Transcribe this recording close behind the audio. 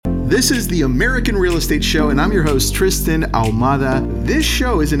This is the American Real Estate Show, and I'm your host, Tristan Ahumada. This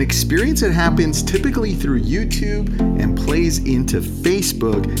show is an experience that happens typically through YouTube and plays into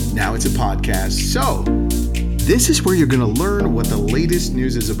Facebook. Now it's a podcast. So, this is where you're going to learn what the latest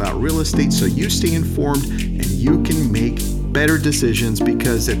news is about real estate so you stay informed and you can make better decisions,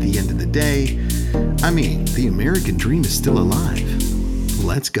 because at the end of the day, the American dream is still alive.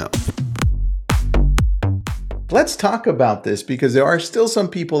 Let's go. Let's talk about this, because there are still some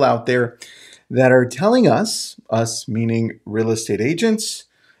people out there that are telling us meaning real estate agents,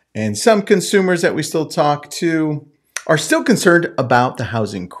 and some consumers that we still talk to are still concerned about the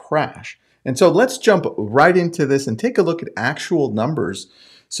housing crash. And so let's jump right into this and take a look at actual numbers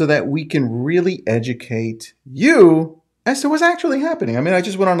so that we can really educate you as to what's actually happening. I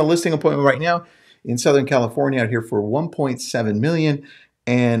just went on a listing appointment right now in Southern California out here for $1.7 million.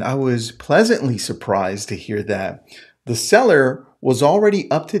 And I was pleasantly surprised to hear that the seller was already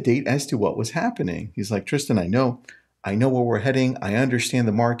up to date as to what was happening. He's like, Tristan, I know where we're heading. I understand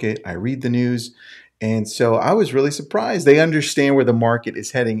the market. I read the news. And so I was really surprised. They understand where the market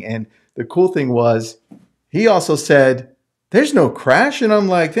is heading. And the cool thing was, he also said, there's no crash. And I'm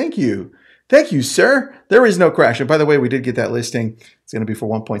like, thank you. Thank you, sir. There is no crash. And by the way, we did get that listing. It's going to be for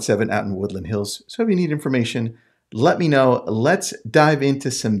 1.7 out in Woodland Hills. So if you need information, let me know. Let's dive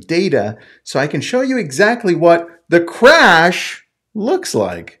into some data so I can show you exactly what the crash looks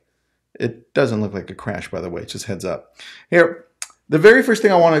like. It doesn't look like a crash, by the way, just heads up. Here, the very first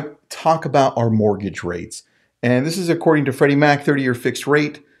thing I want to talk about are mortgage rates. And this is according to Freddie Mac 30-year fixed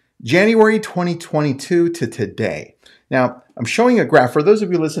rate, January 2022 to today. Now, I'm showing a graph. For those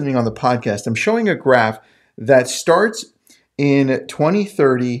of you listening on the podcast, I'm showing a graph that starts in 12,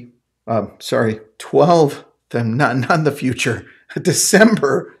 not in the future,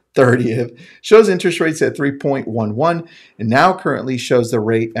 December 30th, shows interest rates at 3.11 and now currently shows the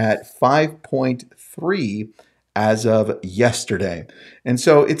rate at 5.3 as of yesterday. And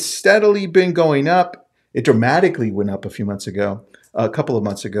so it's steadily been going up. It dramatically went up a couple of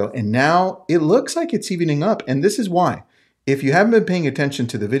months ago, and now it looks like it's evening up. And this is why. If you haven't been paying attention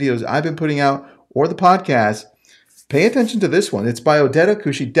to the videos I've been putting out or the podcast, pay attention to this one. It's by Odetta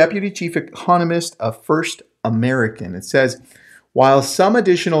Kushi, Deputy Chief Economist of First American. It says, while some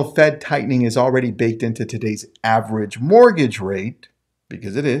additional Fed tightening is already baked into today's average mortgage rate,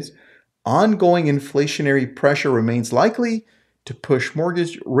 because it is, ongoing inflationary pressure remains likely to push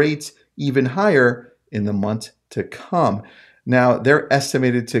mortgage rates even higher in the months to come. Now, they're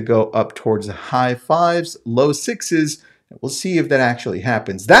estimated to go up towards the high fives, low sixes. We'll see if that actually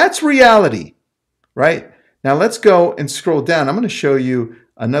happens. That's reality, right? Now, let's go and scroll down. I'm going to show you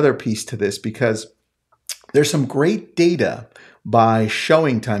another piece to this, because there's some great data by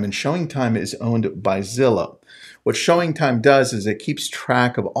ShowingTime, and ShowingTime is owned by Zillow. What ShowingTime does is it keeps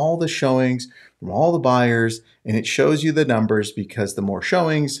track of all the showings from all the buyers, and it shows you the numbers, because the more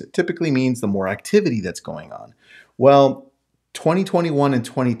showings typically means the more activity that's going on. Well, 2021 and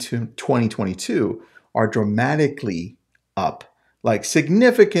 2022 are dramatically up, like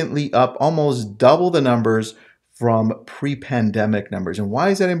significantly up, almost double the numbers from pre-pandemic numbers. And why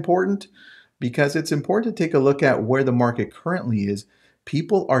is that important? Because it's important to take a look at where the market currently is.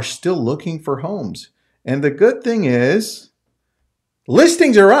 People are still looking for homes. And the good thing is,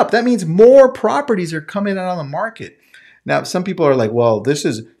 listings are up. That means more properties are coming out on the market. Now, some people are like, well, this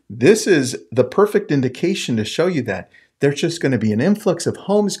is the perfect indication to show you that there's just going to be an influx of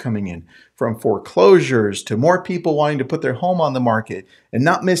homes coming in, from foreclosures to more people wanting to put their home on the market and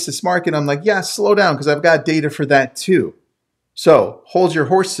not miss this market. I'm like, yeah, slow down, because I've got data for that too. So hold your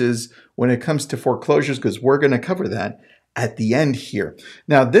horses when it comes to foreclosures, because we're going to cover that at the end here.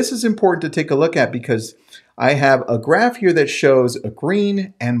 Now, this is important to take a look at, because I have a graph here that shows a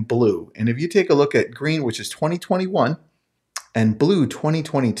green and blue. And if you take a look at green, which is 2021, and blue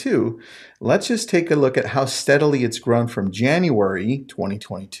 2022, let's just take a look at how steadily it's grown from January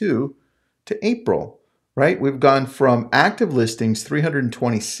 2022 to April, right? We've gone from active listings,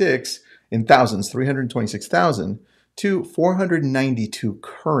 326,000 to 492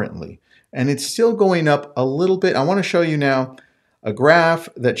 currently. And it's still going up a little bit. I want to show you now a graph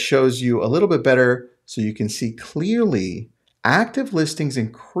that shows you a little bit better so you can see clearly active listings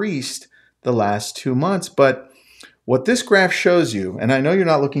increased the last 2 months. But what this graph shows you, and I know you're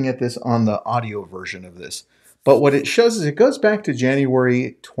not looking at this on the audio version of this, but what it shows is it goes back to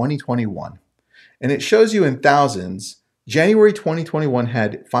January 2021. And it shows you in thousands, January 2021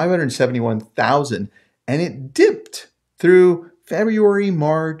 had 571,000, and it dipped through February,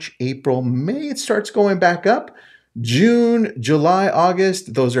 March, April, May. It starts going back up. June, July,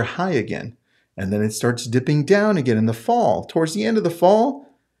 August, those are high again. And then it starts dipping down again in the fall. Towards the end of the fall,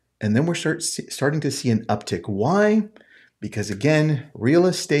 and then we're starting to see an uptick. Why? Because again, real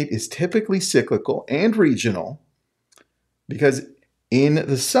estate is typically cyclical and regional, because in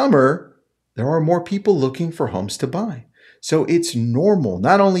the summer, there are more people looking for homes to buy. So it's normal.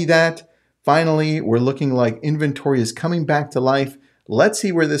 Not only that, finally, we're looking like inventory is coming back to life. Let's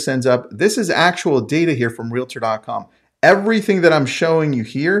see where this ends up. This is actual data here from Realtor.com. Everything that I'm showing you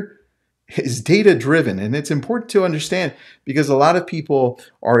here is data driven, and it's important to understand because a lot of people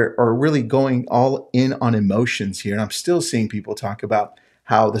are really going all in on emotions here. And I'm still seeing people talk about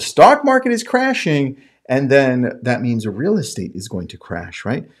how the stock market is crashing, and then that means real estate is going to crash,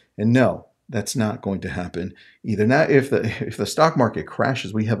 right? And no, that's not going to happen either. Now, if the stock market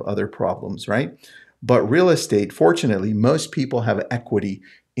crashes, we have other problems, right? But real estate, fortunately, most people have equity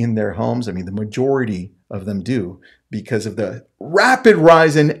in their homes. I mean, the majority of them do, because of the rapid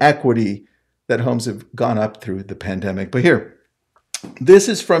rise in equity that homes have gone up through the pandemic. But here, this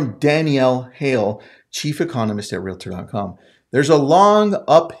is from Danielle Hale, chief economist at Realtor.com. There's a long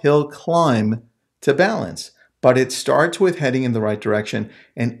uphill climb to balance, but it starts with heading in the right direction.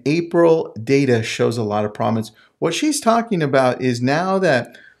 And April data shows a lot of promise. What she's talking about is now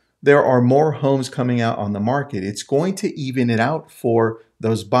that there are more homes coming out on the market, it's going to even it out for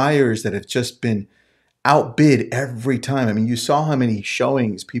those buyers that have just been outbid every time. I mean, you saw how many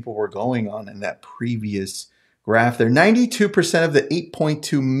showings people were going on in that previous graph there. 92% of the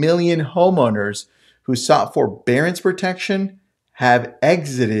 8.2 million homeowners who sought forbearance protection have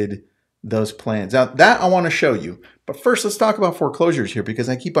exited those plans. Now, that I want to show you. But first, let's talk about foreclosures here, because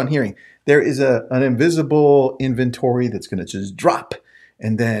I keep on hearing there is an invisible inventory that's going to just drop.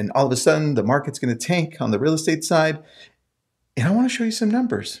 And then all of a sudden, the market's going to tank on the real estate side. And I want to show you some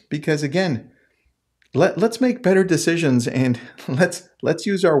numbers, because again, let's make better decisions, and let's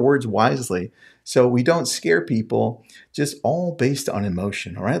use our words wisely so we don't scare people just all based on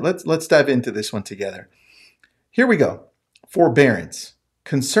emotion. All right, let's dive into this one together. Here we go. Forbearance,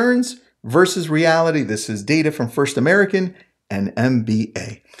 concerns versus reality. This is data from First American and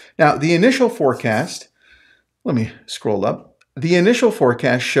MBA. Now, the initial forecast, let me scroll up. The initial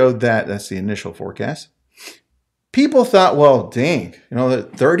forecast showed that's the initial forecast. People thought, well, dang,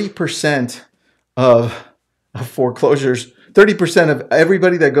 that 30% of foreclosures, 30% of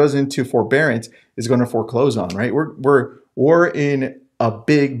everybody that goes into forbearance is going to foreclose on, right? We're in a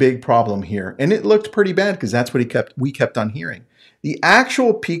big problem here. And it looked pretty bad because that's what we kept on hearing. The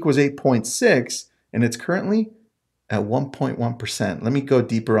actual peak was 8.6, and it's currently at 1.1%. Let me go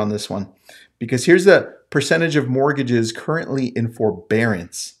deeper on this one, because here's the percentage of mortgages currently in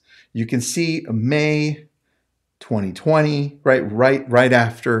forbearance. You can see May 2020, right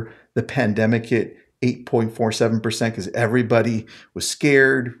after the pandemic hit, 8.47%, because everybody was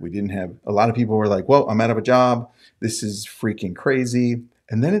scared. A lot of people were like, well, I'm out of a job. This is freaking crazy.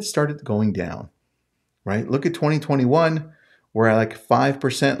 And then it started going down, right? Look at 2021. We're at like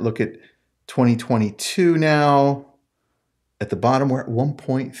 5%. Look at 2022 now. At the bottom, we're at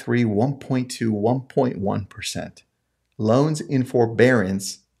 1.3, 1.2, 1.1%. Loans in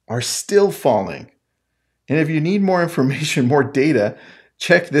forbearance are still falling. And if you need more information, more data,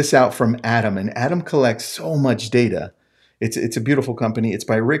 check this out from Adam. And Adam collects so much data. It's a beautiful company. It's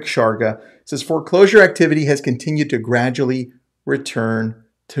by Rick Sharga. It says foreclosure activity has continued to gradually return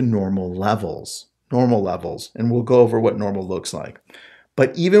to normal levels. And we'll go over what normal looks like.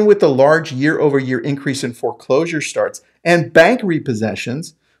 But even with the large year-over-year increase in foreclosure starts and bank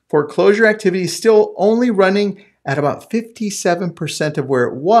repossessions, foreclosure activity is still only running at about 57% of where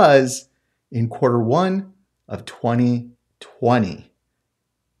it was in quarter one of 2020.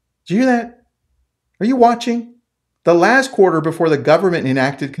 Did you hear that? Are you watching? The last quarter before the government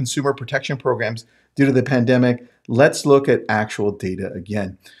enacted consumer protection programs due to the pandemic, let's look at actual data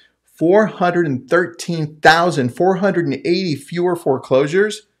again. 413,480 fewer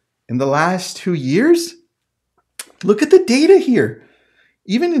foreclosures in the last 2 years? Look at the data here.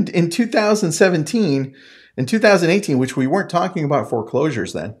 Even in 2017 and 2018, which we weren't talking about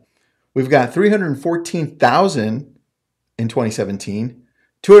foreclosures then, we've got 314,000 in 2017,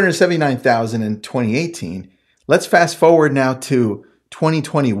 279,000 in 2018. Let's fast forward now to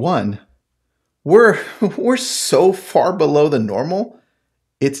 2021. We're so far below the normal.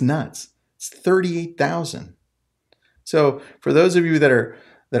 It's nuts. It's 38,000. So for those of you that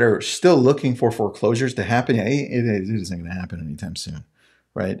are still looking for foreclosures to happen, it isn't going to happen anytime soon,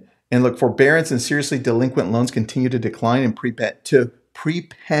 right? And look, forbearance and seriously delinquent loans continue to decline to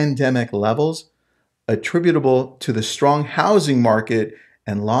pre-pandemic levels, attributable to the strong housing market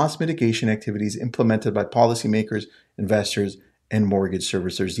and loss mitigation activities implemented by policymakers, investors, and mortgage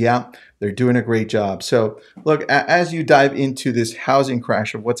servicers. Yeah, they're doing a great job. So look, as you dive into this housing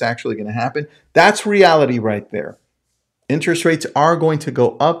crash of what's actually going to happen, that's reality right there. Interest rates are going to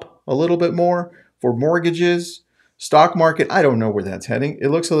go up a little bit more for mortgages. Stock market, I don't know where that's heading. It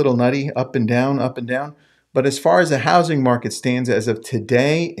looks a little nutty, up and down, up and down. But as far as the housing market stands as of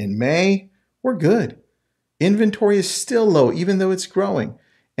today in May, we're good. Inventory is still low, even though it's growing.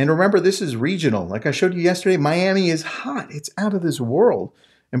 And remember, this is regional. Like I showed you yesterday, Miami is hot. It's out of this world.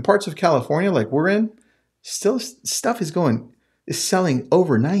 In parts of California, like we're in, still stuff is selling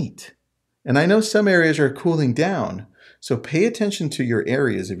overnight. And I know some areas are cooling down. So pay attention to your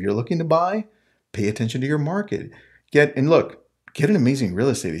areas. If you're looking to buy, pay attention to your market. Get an amazing real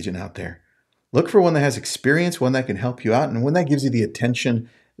estate agent out there. Look for one that has experience, one that can help you out, and one that gives you the attention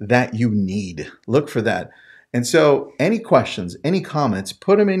that you need. Look for that. And so any questions, any comments,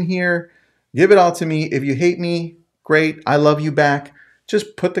 put them in here. Give it all to me. If you hate me, great. I love you back.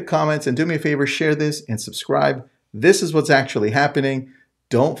 Just put the comments and do me a favor, share this and subscribe. This is what's actually happening.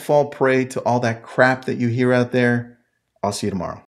 Don't fall prey to all that crap that you hear out there. I'll see you tomorrow.